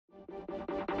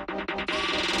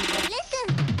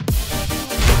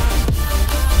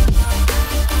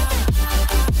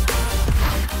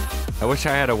I wish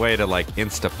I had a way to like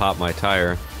insta-pop my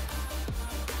tire.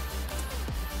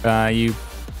 You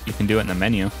can do it in the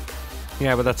menu.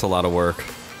 Yeah, but that's a lot of work.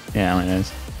 Yeah, it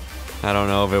is. I don't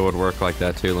know if it would work like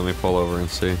that too. Let me pull over and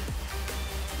see.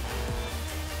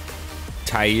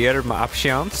 Tire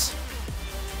options.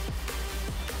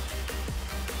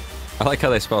 I like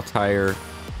how they spell tire,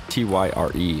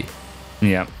 T-Y-R-E.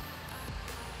 Yep.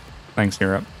 Thanks,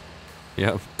 Europe.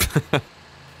 Yep.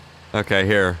 Okay,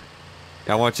 here.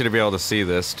 I want you to be able to see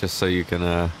this, just so you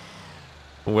can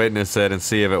witness it and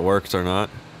see if it works or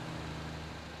not.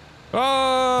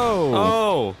 Oh!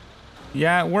 Oh!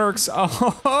 Yeah, it works.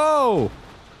 Oh!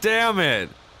 Damn it!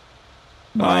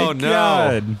 My oh no!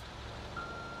 God.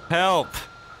 Help!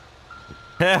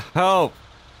 Help!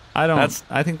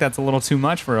 I think that's a little too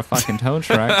much for a fucking tow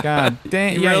truck. God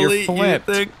damn! Yeah, really? you're flipped.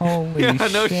 You think? Holy yeah,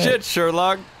 no shit. shit,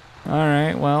 Sherlock. All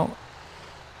right, well.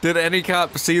 Did any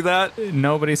cop see that?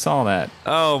 Nobody saw that.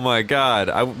 Oh my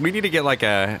God! We need to get like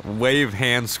a wave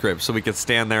hand script so we can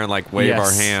stand there and like wave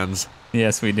our hands.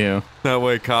 Yes, we do. That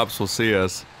way, cops will see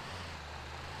us.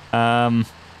 Yeah,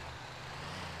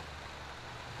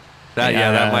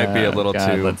 that might be a little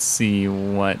God, too. Let's see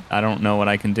what. I don't know what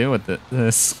I can do with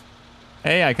this.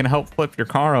 Hey, I can help flip your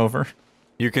car over.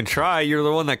 You can try. You're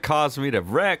the one that caused me to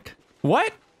wreck.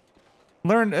 What?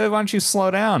 Why don't you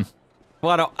slow down?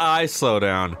 Why don't I slow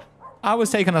down? I was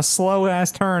taking a slow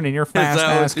ass turn and your fast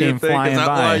ass came flying Is that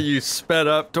by. why you sped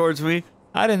up towards me?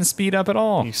 I didn't speed up at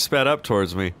all. You sped up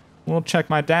towards me. We'll check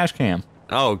my dash cam.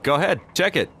 Oh, go ahead.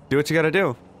 Check it. Do what you gotta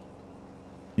do.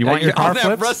 You want your car that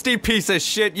flipped? rusty piece of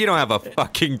shit. You don't have a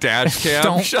fucking dash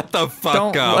cam. Shut the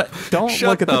fuck up. Don't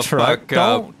look at the truck.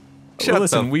 Don't.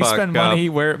 Listen, we spend money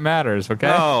where it matters,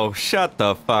 okay? Oh, shut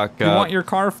the fuck up. You want your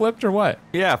car flipped or what?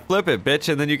 Yeah, flip it, bitch,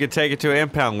 and then you can take it to an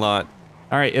impound lot.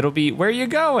 All right, it'll be, where are you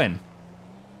going?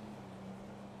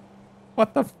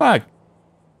 What the fuck?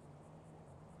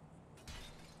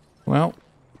 Well,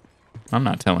 I'm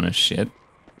not telling us shit.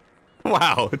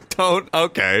 Wow,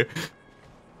 okay.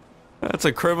 That's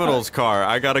a criminal's car.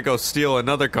 I gotta go steal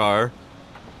another car.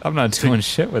 I'm not doing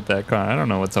shit with that car. I don't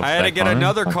know what's up with that car. I had to get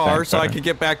another car so I could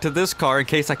get back to this car in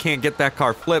case I can't get that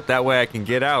car flipped. That way I can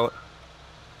get out.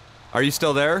 Are you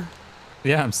still there?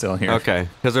 Yeah, I'm still here. Okay,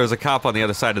 because there's a cop on the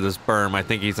other side of this berm. I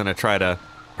think he's gonna try to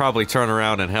probably turn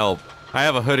around and help. I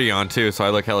have a hoodie on too, so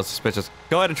I look hella suspicious.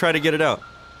 Go ahead and try to get it out.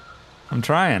 I'm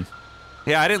trying.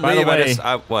 Yeah, I didn't By leave. the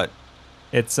way, what?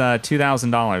 It's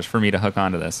 $2,000 for me to hook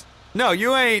onto this. No,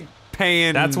 you ain't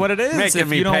paying. That's what it is. Making if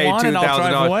me you don't pay want it, I'll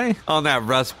drive away. $2,000 on that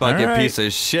rust bucket piece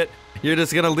of shit. You're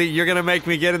just gonna leave. You're gonna make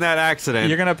me get in that accident.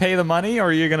 You're gonna pay the money,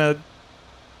 or you're gonna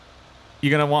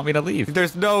want me to leave?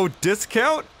 There's no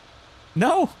discount.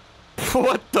 No.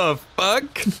 What the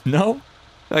fuck? No.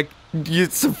 Like,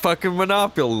 it's a fucking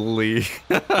monopoly.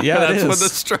 Yeah, that's what the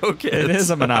stroke is. It is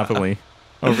a monopoly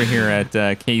over here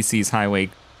at Casey's Highway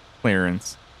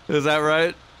Clearance. Is that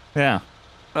right? Yeah.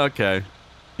 Okay.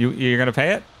 You're gonna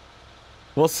pay it?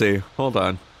 We'll see. Hold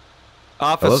on.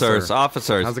 Officers, Hello,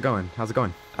 officers. How's it going? How's it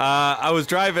going? I was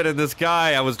driving and this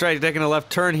guy, I was taking a left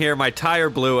turn here, my tire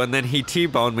blew and then he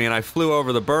T-boned me and I flew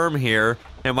over the berm here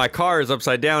and my car is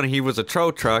upside down and he was a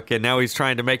tow truck and now he's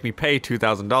trying to make me pay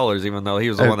 $2,000 even though he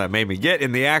was the one that made me get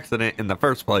in the accident in the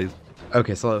first place.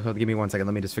 Okay, so give me 1 second.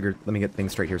 Let me get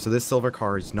things straight here. So this silver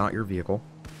car is not your vehicle,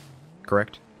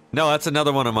 correct? No, that's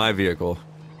another one of my vehicle.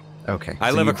 Okay.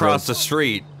 I live across the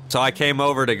street, so I came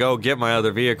over to go get my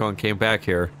other vehicle and came back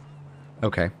here.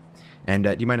 Okay. And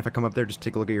do you mind if I come up there just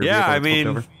take a look at your vehicle? vehicle? Yeah, I mean,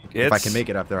 over? If I can make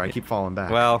it up there, I keep falling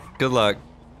back. Well, good luck.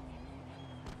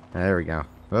 There we go.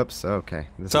 Oops, okay.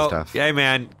 This is tough. Hey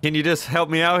man, can you just help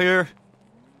me out here?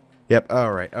 Yep,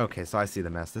 alright. Okay, so I see the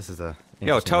mess. This is a...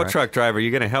 Yo, tow truck driver, you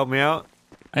gonna help me out?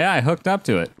 Yeah, I hooked up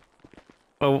to it.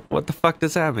 Well, what the fuck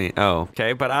does that mean? Oh,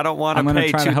 okay, but I don't want to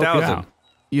pay $2,000. $2,000.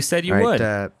 You said you would.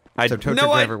 No, I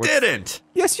didn't.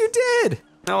 Yes, you did.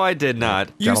 No, I did not.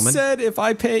 You said if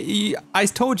I pay, I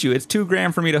told you it's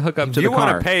 $2,000 for me to hook up to the car. You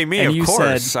want to pay me, and of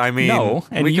course. Said, I mean, no,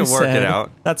 and we you can work it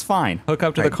out. That's fine. Hook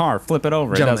up to the car, flip it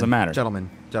over. It doesn't matter. Gentlemen.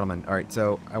 All right,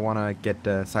 so I want to get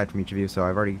a side from each of you. So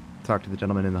I've already talked to the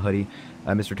gentleman in the hoodie.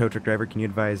 Mr. Tow Truck Driver, can you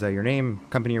advise your name,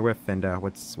 company you're with, and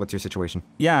what's your situation?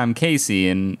 Yeah, I'm Casey,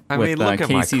 and with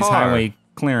Casey's Highway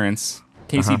Clearance,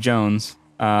 Casey Jones.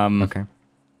 Okay.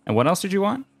 And what else did you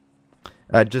want?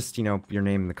 Just, your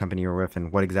name, the company you're with,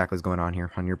 and what exactly is going on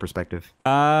here, on your perspective.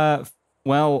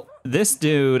 Well, this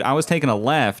dude, I was taking a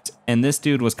left, and this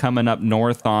dude was coming up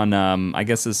north on, I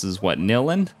guess this is what,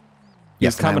 Nilland? He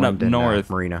was coming up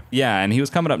north. Marina. Yeah, and he was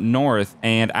coming up north,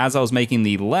 and as I was making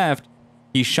the left,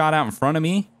 he shot out in front of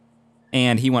me,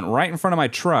 and he went right in front of my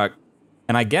truck,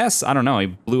 And I guess, I don't know, he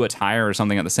blew a tire or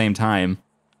something at the same time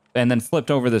and then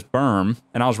flipped over this berm.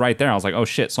 And I was right there. I was like, oh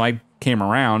shit. So I came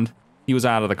around. He was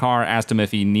out of the car, asked him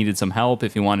if he needed some help,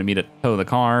 if he wanted me to tow the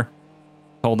car.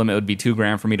 Told him it would be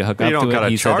 $2,000 for me to hook up to it.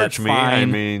 He said, that's fine. I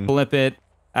mean, flip it.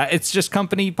 It's just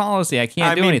company policy. I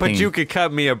can't do anything. But you could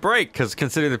cut me a break, because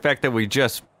considering the fact that we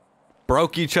just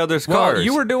broke each other's cars. Well,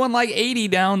 you were doing like 80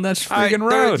 down that freaking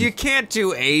road. Dude, you can't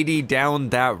do 80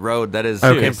 down that road. That is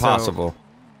impossible.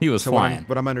 He was flying.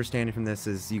 What I'm understanding from this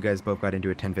is you guys both got into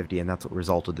a 1050, and that's what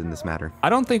resulted in this matter.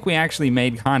 I don't think we actually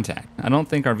made contact. I don't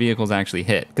think our vehicles actually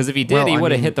hit. Because if he did, he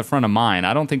would have hit the front of mine.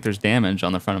 I don't think there's damage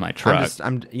on the front of my truck.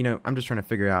 I'm just trying to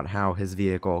figure out how his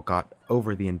vehicle got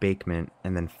over the embankment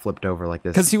and then flipped over like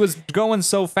this. Because he was going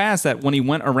so fast that when he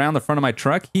went around the front of my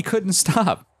truck, he couldn't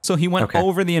stop. So he went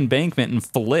over the embankment and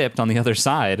flipped on the other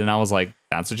side. And I was like,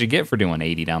 that's what you get for doing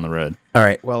 80 down the road. All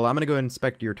right. Well, I'm going to go ahead and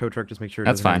inspect your tow truck. Just make sure it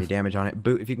That's doesn't have any damage on it.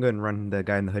 Boot, if you can go ahead and run the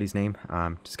guy in the hoodie's name,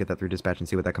 just get that through dispatch and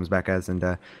see what that comes back as. And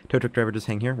tow truck driver, just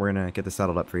hang here. We're going to get this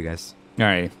settled up for you guys. All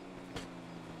right.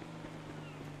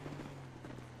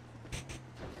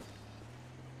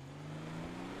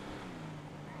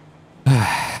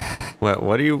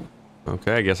 What do you...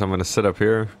 Okay, I guess I'm going to sit up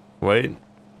here. Wait.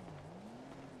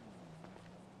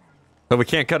 So we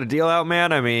can't cut a deal out,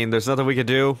 man? I mean, there's nothing we can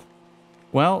do.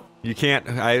 Well, you can't.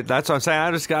 That's what I'm saying.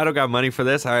 I don't got money for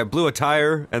this. I blew a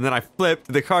tire and then I flipped.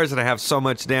 The car's gonna have so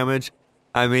much damage.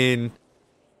 I mean,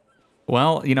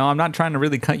 well, you know, I'm not trying to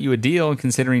really cut you a deal,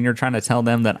 considering you're trying to tell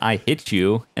them that I hit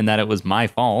you and that it was my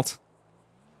fault.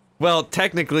 Well,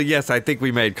 technically, yes. I think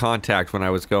we made contact when I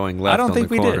was going left on the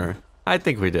corner. I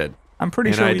think we did. I'm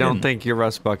pretty sure. And I don't think your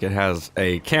rust bucket has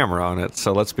a camera on it.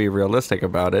 So let's be realistic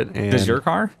about it. And does your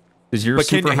car? Does your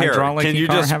super hydraulic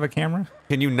car have a camera?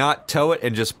 Can you not tow it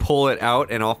and just pull it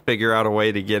out, and I'll figure out a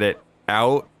way to get it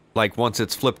out, like once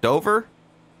it's flipped over?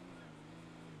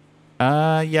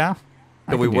 Yeah.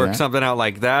 Can we work something out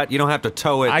like that? You don't have to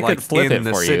tow it like in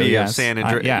the city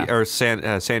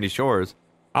of Sandy Shores.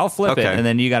 I'll flip it, and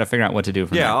then you got to figure out what to do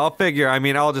from there. Yeah,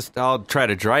 I'll try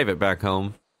to drive it back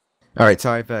home. All right,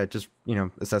 so I've just,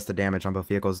 assessed the damage on both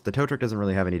vehicles. The tow truck doesn't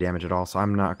really have any damage at all, so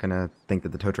I'm not going to think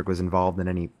that the tow truck was involved in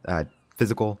any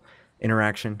physical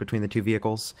interaction between the two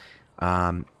vehicles.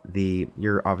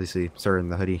 You're obviously, sir, in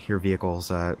the hoodie, your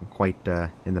vehicle's quite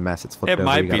in the mess. It's flipped over. It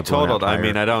might be totaled. I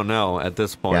mean, I don't know at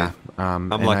this point. Yeah. I'm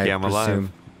lucky I'm alive.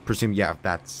 Yeah,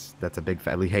 that's a big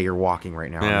family. Hey, you're walking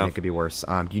right now. Yeah. I mean, it could be worse.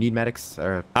 Do you need medics?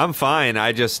 I'm fine.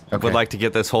 I just would like to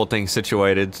get this whole thing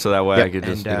situated so that way I could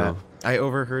just, I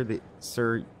overheard that,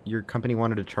 sir, your company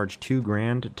wanted to charge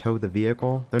 $2,000 to tow the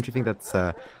vehicle. Don't you think that's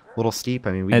a little steep?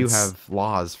 I mean, we do have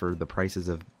laws for the prices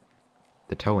of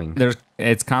the towing.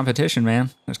 It's competition, man.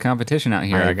 There's competition out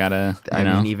here. I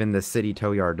mean, even the city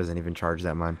tow yard doesn't even charge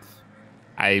that much.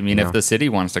 I mean, if the city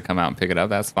wants to come out and pick it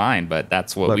up, that's fine. But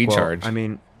that's what we charge. I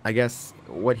mean, I guess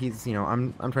what he's,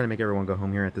 I'm trying to make everyone go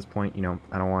home here at this point. I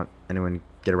don't want anyone to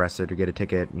get arrested or get a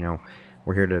ticket.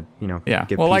 We're here to,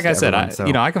 give well, like I said,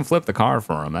 everyone, I can flip the car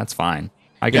for him. That's fine.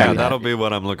 That'll be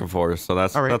what I'm looking for. So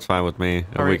that's fine with me.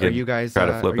 All right. Are you guys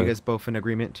both in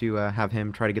agreement to have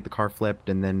him try to get the car flipped,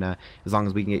 and then as long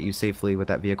as we can get you safely with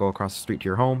that vehicle across the street to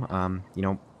your home,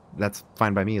 that's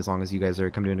fine by me, as long as you guys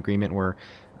are coming to an agreement where,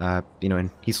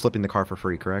 and he's flipping the car for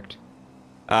free, correct?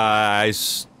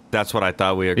 That's what I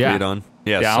thought we agreed on.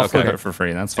 Yes, I'll flip it for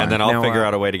free. That's fine. And then I'll figure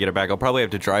out a way to get it back. I'll probably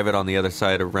have to drive it on the other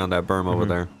side around that berm over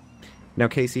there. Now,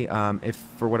 Casey, if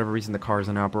for whatever reason the car is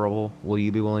inoperable, will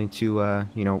you be willing to,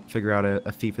 figure out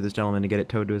a fee for this gentleman to get it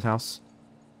towed to his house?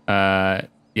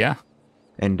 Yeah.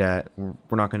 And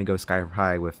we're not going to go sky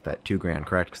high with that $2,000,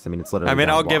 correct? Because it's literally.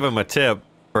 I'll give him a tip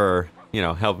for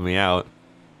helping me out.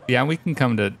 Yeah, we can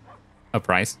come to a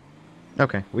price.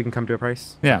 Okay, we can come to a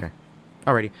price. Yeah. Okay.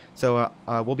 Alrighty. So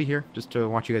we'll be here just to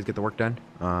watch you guys get the work done.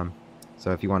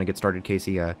 So if you want to get started,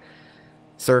 Casey,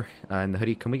 sir, in the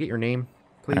hoodie, can we get your name,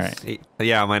 please? All right.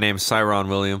 Yeah, my name's Cyron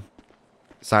William.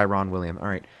 Cyron William. All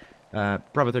right.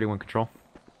 Bravo 31 Control.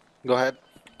 Go ahead.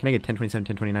 Can I get 1027,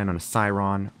 1029 on a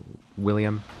Cyron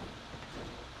William?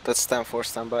 That's 10-4,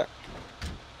 standby.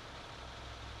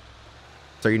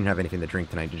 So you didn't have anything to drink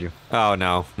tonight, did you? Oh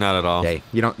no, not at all. Hey,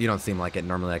 you don't seem like it.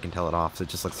 Normally I can tell it off, so it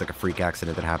just looks like a freak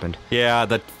accident that happened. Yeah,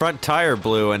 the front tire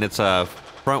blew, and it's a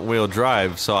front wheel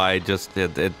drive, so I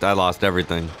lost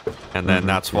everything. And then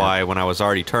that's why when I was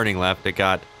already turning left,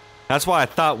 that's why I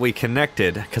thought we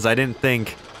connected, because I didn't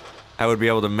think I would be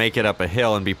able to make it up a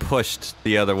hill and be pushed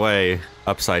the other way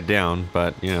upside down,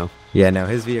 but Yeah, no,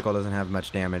 his vehicle doesn't have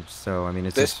much damage, so I mean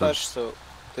it's dispatch to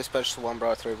 1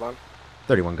 Bravo 31.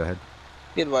 31, go ahead.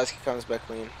 Be advised he comes back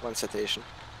clean, 1 citation.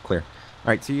 Clear.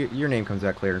 right, so your name comes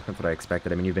out clear. That's what I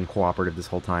expected. I mean, you've been cooperative this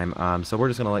whole time. So we're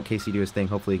just gonna let Casey do his thing.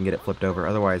 Hopefully, he can get it flipped over.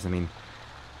 Otherwise, I mean,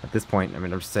 at this point, I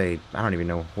mean, I'll just say I don't even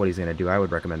know what he's gonna do. I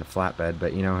would recommend a flatbed,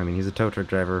 but you know, I mean, he's a tow truck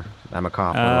driver. I'm a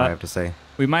cop. What do I have to say?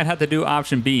 We might have to do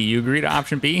option B. You agree to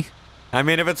option B? I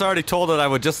mean, if it's already told it, I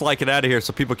would just like it out of here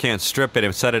so people can't strip it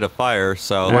and set it afire.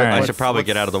 So right. I should probably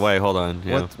get out of the way. Hold on.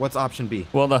 Yeah. What's option B?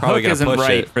 Well, the Probably hook gonna isn't push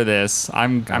right it. for this.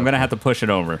 I'm gonna have to push it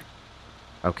over.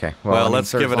 Okay. Well, I mean, let's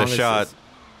sir, give as it a long as- shot.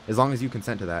 As long as you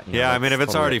consent to that. You know, Yeah, I mean, that's if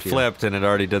it's totally already up to you. flipped and it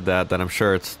already did that, then I'm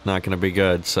sure it's not going to be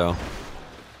good. So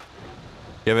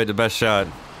give it the best shot.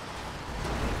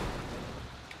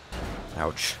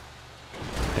 Ouch.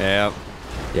 Yeah.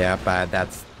 Yeah, bad.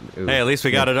 That's. Ooh. Hey, at least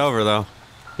we got it over, though.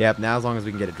 Yep. Now, as long as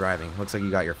we can get it driving, looks like you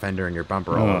got your fender and your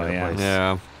bumper all Oh, over the yeah. place.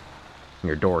 Yeah. And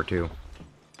your door too.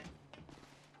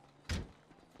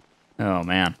 Oh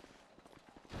man.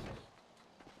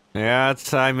 Yeah,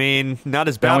 it's, I mean, not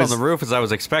as bad was- on the roof as I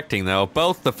was expecting, though.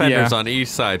 Both the fenders Yeah. on each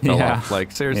side fell Yeah. off.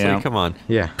 Like, seriously, Yeah. come on.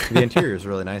 Yeah. The interior is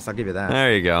really nice. I'll give you that.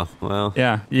 There you go. Well,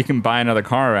 Yeah, you can buy another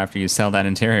car after you sell that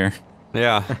interior.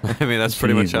 yeah. I mean, that's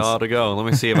pretty much Jesus. all to go. Let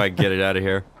me see if I can get it out of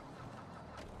here.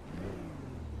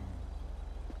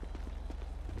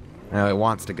 No, it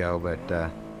wants to go,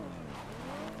 but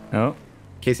Oh,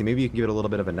 Casey, maybe you can give it a little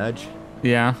bit of a nudge.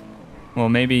 yeah. Well,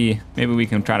 maybe we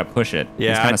can try to push it. It's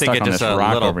Yeah, I kinda think stuck it on just this a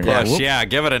rock little over here. push. Whoop. Yeah,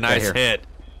 give it a nice here. hit.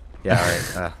 Yeah,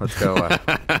 all right. Let's go.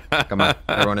 Come on,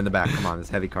 everyone in the back. Come on, this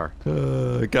heavy car. God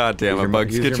damn Use it, your-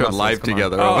 Bugs. use Get your your life muscles,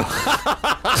 come together. on.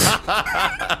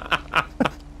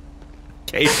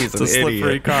 Casey's It's an a slippery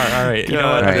idiot. car. All right, you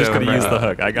know what? I'm God just gonna damn use it. the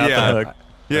hook. I got Yeah. the hook.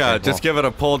 Yeah, Okay, just well. give it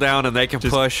a pull down and they can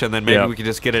push, and then maybe yeah. we can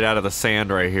just get it out of the sand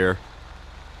right here.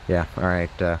 Yeah, all right.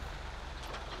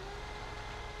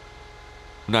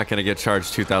 I'm not gonna get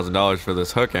charged $2,000 for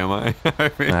this hook, am I?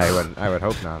 I mean, I would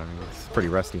hope not. I mean, it's pretty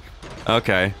rusty.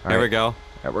 okay, All here we right. go. All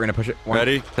right, we're gonna push it. One,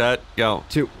 Ready, set, go.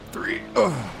 2, 3.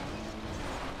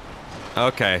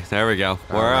 Okay, there we go.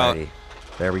 We're out. Alrighty.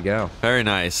 There we go. Very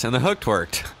nice. And the hook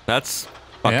worked. That's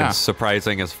fucking Yeah.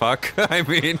 surprising as fuck. I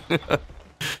mean,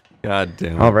 god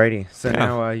damn it. Alrighty. So Yeah.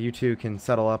 now you two can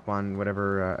settle up on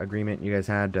whatever agreement you guys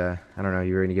had. I don't know.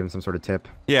 You were gonna give him some sort of tip.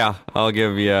 Yeah, I'll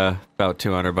give you about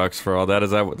 $200 for all that.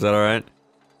 Is that all right?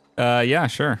 Yeah,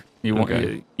 sure. You want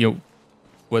Okay. you?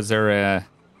 Was there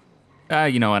a?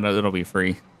 You know what? It'll be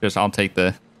free. Just I'll take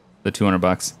the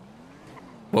 $200.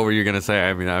 What were you gonna say?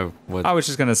 I mean, I was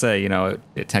just gonna say, you know,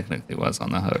 it technically was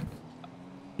on the hook.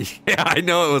 yeah, I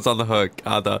know it was on the hook.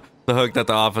 The hook that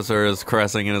the officer is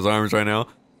caressing in his arms right now.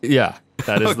 Yeah,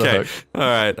 that is the Okay, hook. all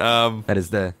right. That is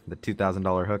the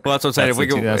 $2,000 hook. Well, that's what I'm saying. That's If we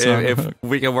the can, $2,000 if hook.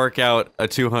 we can work out a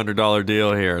 $200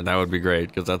 deal here, that would be great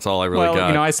because that's all I really Well, got.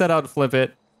 you know, I set out to flip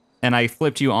it, and I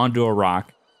flipped you onto a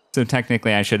rock. So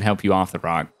technically, I should help you off the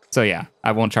rock. So yeah,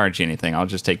 I won't charge you anything. I'll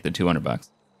just take the $200.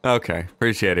 Okay,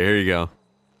 appreciate it. Here you go.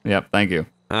 Yep, thank you.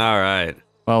 All right.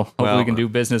 Well, hopefully Well, we can do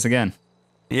business again.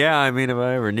 Yeah, I mean, if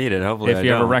I ever need it, hopefully If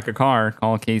you ever don't. wreck a car,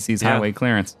 call Casey's Yeah. Highway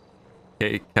Clearance.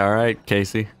 All right,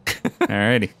 Casey.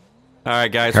 Alrighty. All right,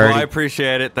 guys. Well, Alrighty. I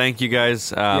appreciate it. Thank you,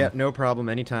 guys. Yeah, no problem.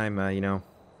 Anytime. You know,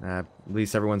 at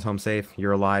least everyone's home safe.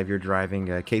 You're alive. You're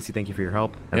driving. Casey, thank you for your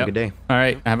help. Have Yep. a good day. All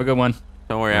right, have a good one.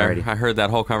 Don't worry, Alrighty. I heard that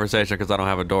whole conversation because I don't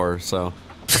have a door, so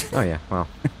Oh yeah. Well,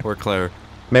 we're clear.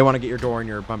 may want to get your door and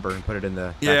your bumper and put it in the.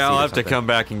 back seat Yeah, I'll or have to something. come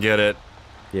back and get it.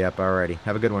 Yep. Alrighty.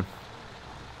 Have a good one.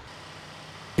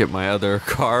 Get my other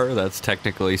car that's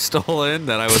technically stolen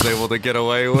that I was able to get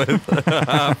away with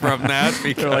from that.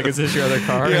 Because, They're like, is this your other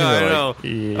car? yeah, I And know.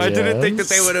 you're like, I didn't think that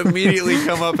they "Yes." would immediately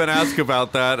come up and ask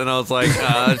about that, and I was like,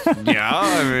 yeah,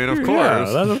 I mean, of course.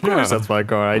 Yeah, of course, Yeah. that's my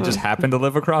car. I just happen to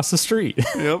live across the street.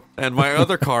 Yep, and my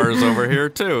other car is over here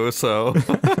too, so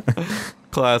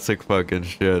classic fucking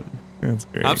shit. That's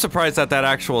great. I'm surprised that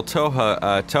actual tow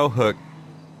hook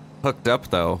hooked up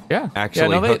though. Yeah,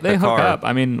 actually, yeah, no, hooked they the hook car. up.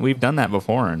 I mean, we've done that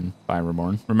before in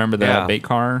FiveReBorn. Remember the Yeah. bait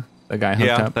car? The guy hooked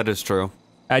Yeah, up. that is true.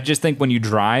 I just think when you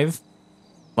drive,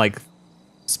 like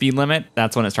speed limit,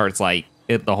 that's when it starts like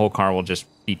the whole car will just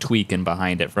be tweaking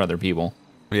behind it for other people.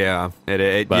 Yeah,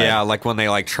 it But- yeah, like when they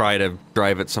like try to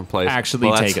drive it someplace. Actually,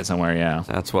 Well, take it somewhere. Yeah.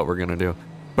 That's what we're gonna do.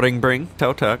 Bring,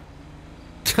 tow tuck.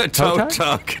 Tow tuck?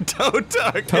 tuck. Tow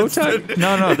tuck. Tow It's tuck? the-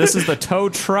 No, this is the tow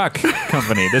truck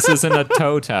company. This isn't a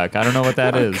tow tuck. I don't know what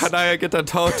that is. Can I get the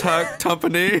tow tuck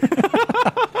company?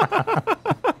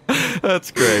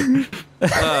 That's great.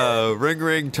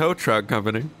 Ring tow truck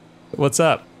company. What's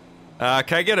up? Can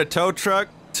I get a tow truck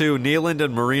to Neeland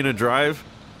and Marina Drive?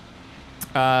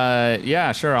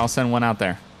 Yeah, sure. I'll send one out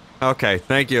there. Okay,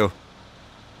 thank you.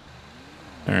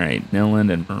 All right,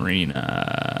 Nilland and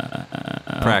Marina.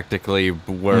 Practically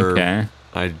where Okay.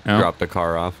 I Oh. dropped the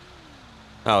car off.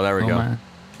 Oh, there we go. Man.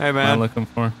 Hey, What am I man. looking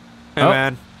for? Hey,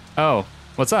 man. Oh,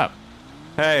 what's up?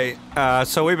 Hey,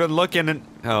 so we've been looking at...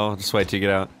 Oh, just wait till you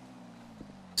get out.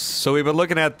 So we've been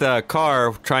looking at the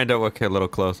car, trying to... Okay, a little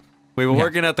close. We've been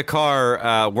working at the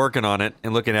car, working on it,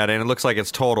 and looking at it, and it looks like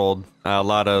it's totaled. A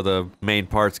lot of the main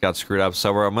parts got screwed up,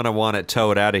 so I'm gonna want it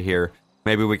towed out of here.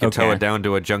 Maybe we can tow it down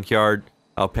to a junkyard.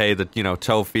 I'll pay the,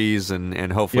 tow fees,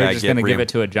 and hopefully You're just gonna give it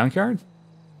to a junkyard?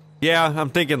 Yeah, I'm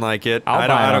thinking like it. I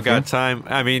don't got time.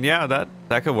 I mean, yeah,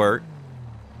 that could work.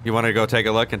 You want to go take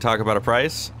a look and talk about a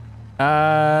price?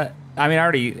 I mean,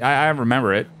 I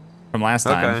remember it from last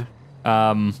time.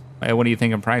 Okay. What are you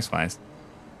thinking price-wise?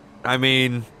 I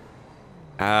mean,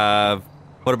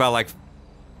 what about like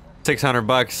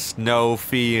 $600, no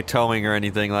fee towing or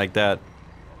anything like that?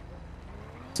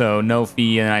 So no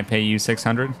fee and I pay you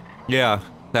 600? Yeah,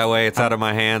 that way it's out of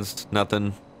my hands,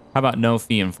 nothing. How about no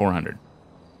fee and 400?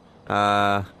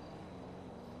 What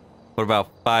about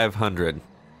 500?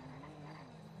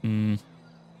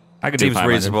 I could do Seems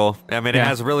 500. reasonable. I mean, it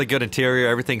has a really good interior.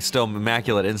 Everything's still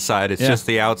immaculate inside. It's just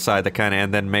the outside that kind of,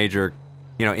 and then major,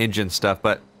 engine stuff.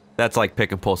 But that's like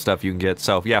pick and pull stuff you can get.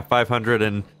 So yeah, 500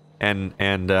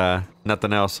 and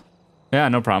nothing else. Yeah,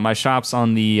 no problem. My shop's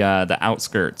on the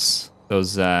outskirts.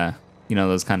 Those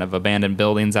those kind of abandoned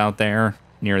buildings out there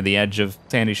near the edge of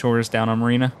Sandy Shores down on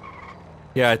Marina.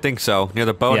 Yeah, I think so. Near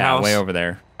the boathouse. Yeah, way over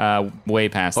there. Way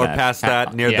past or that. Or past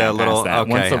that, near the little. That.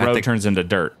 Okay. Once the road turns into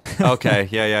dirt. Okay.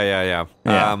 Yeah.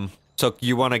 So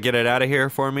you want to get it out of here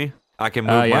for me? I can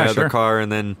move my other car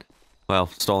and then, well,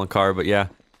 stolen car, but yeah,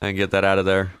 I can get that out of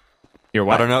there. Your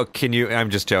what? I don't know. Can you? I'm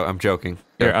joking.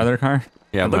 Your other car?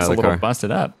 Yeah, it looks a little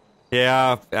busted up.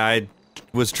 Yeah, I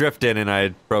was drifting and I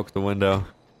broke the window.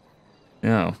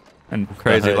 Oh, and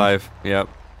crazy life. Yep.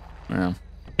 Yeah.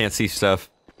 Can't see stuff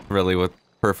really with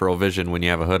peripheral vision when you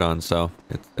have a hood on, so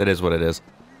it is what it is.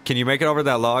 Can you make it over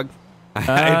that log? I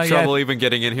had trouble even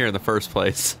getting in here in the first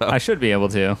place. So. I should be able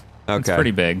to. Okay. It's pretty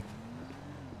big.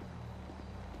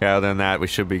 Yeah, other than that, we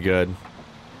should be good.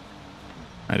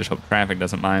 I just hope traffic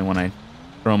doesn't mind when I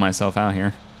throw myself out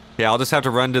here. Yeah, I'll just have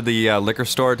to run to the liquor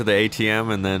store, to the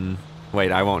ATM, and then...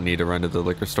 Wait, I won't need to run to the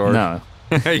liquor store. No.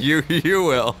 you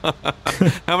will.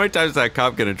 How many times is that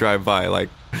cop gonna drive by? Like,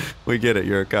 we get it,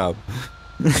 you're a cop.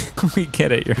 We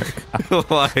get it, you're a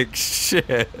cop. Like,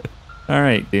 shit. All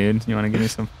right, dude. You want to give me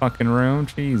some fucking room?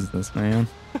 Jesus, man.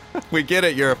 We get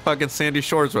it, you're a fucking Sandy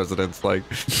Shores resident. Like,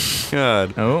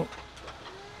 God. Oh.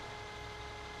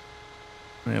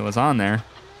 It was on there.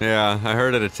 Yeah, I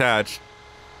heard it attach.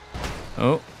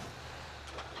 Oh.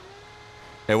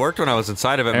 It worked when I was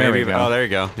inside of it. There maybe. Oh, there you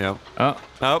go. Yep.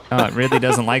 Oh, it really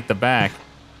doesn't like the back.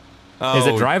 Oh. Is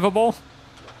it drivable?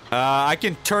 I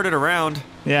can turn it around.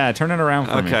 Yeah, turn it around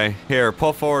for me. Okay, here,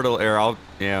 pull forward.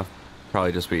 Yeah,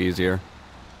 probably just be easier.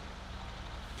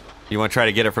 You want to try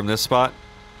to get it from this spot?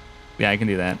 Yeah, I can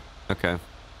do that. Okay.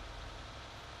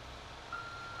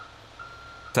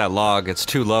 That log, it's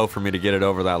too low for me to get it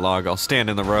over that log. I'll stand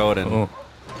in the road and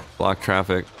block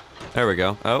traffic. There we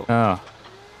go. Oh.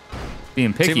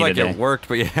 Being picky Seemed like today. it worked,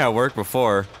 but yeah, it worked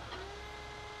before.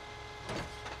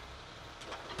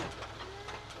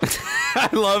 I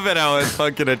love it how it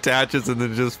fucking attaches and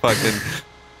then just fucking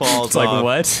falls it's like, off.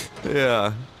 what?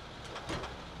 Yeah.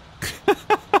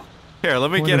 Here,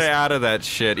 let me get it out of that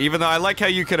shit. Even though I like how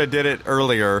you could have did it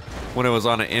earlier when it was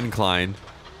on an incline.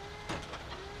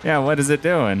 Yeah, what is it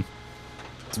doing?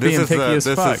 It's this being is picky as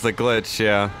fuck. This is the glitch,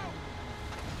 yeah.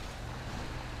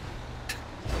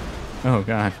 Oh,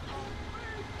 God.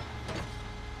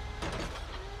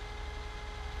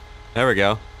 There we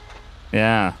go.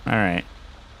 Yeah, all right.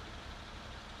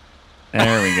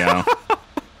 There we go.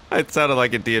 It sounded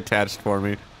like it detached for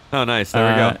me. Oh, nice. There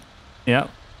we go. Yep.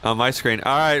 On my screen.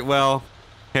 All right, well,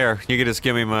 here, you can just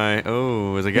give me my...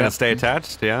 Oh, is it going to stay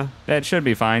attached? Yeah? That should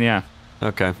be fine, yeah.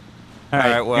 Okay. All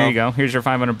right, well, here you go. Here's your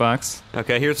 $500.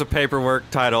 Okay, here's the paperwork,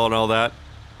 title, and all that.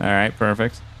 All right,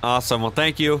 perfect. Awesome. Well,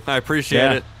 thank you. I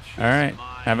appreciate it. All right.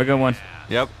 Have a good one.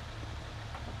 Yep.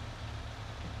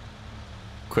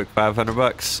 Quick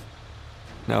 $500.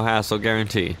 No hassle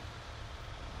guarantee.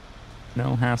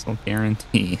 No hassle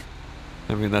guarantee.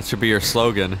 I mean, that should be your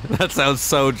slogan. That sounds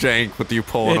so jank with you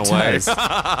pulling away.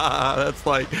 That's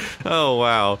like, oh,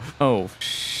 wow. Oh,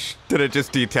 Did it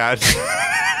just detach?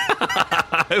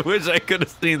 I wish I could have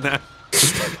seen that.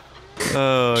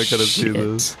 Oh, I could have seen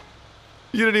this.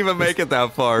 You didn't even make it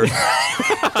that far.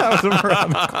 That was around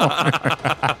the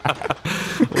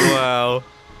corner. Wow.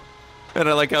 And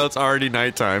I like how it's already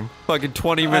nighttime. Fucking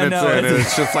 20 minutes in, and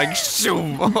it's just like,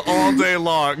 shoom, all day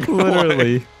long.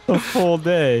 Literally, a full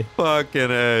day.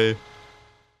 Fucking A.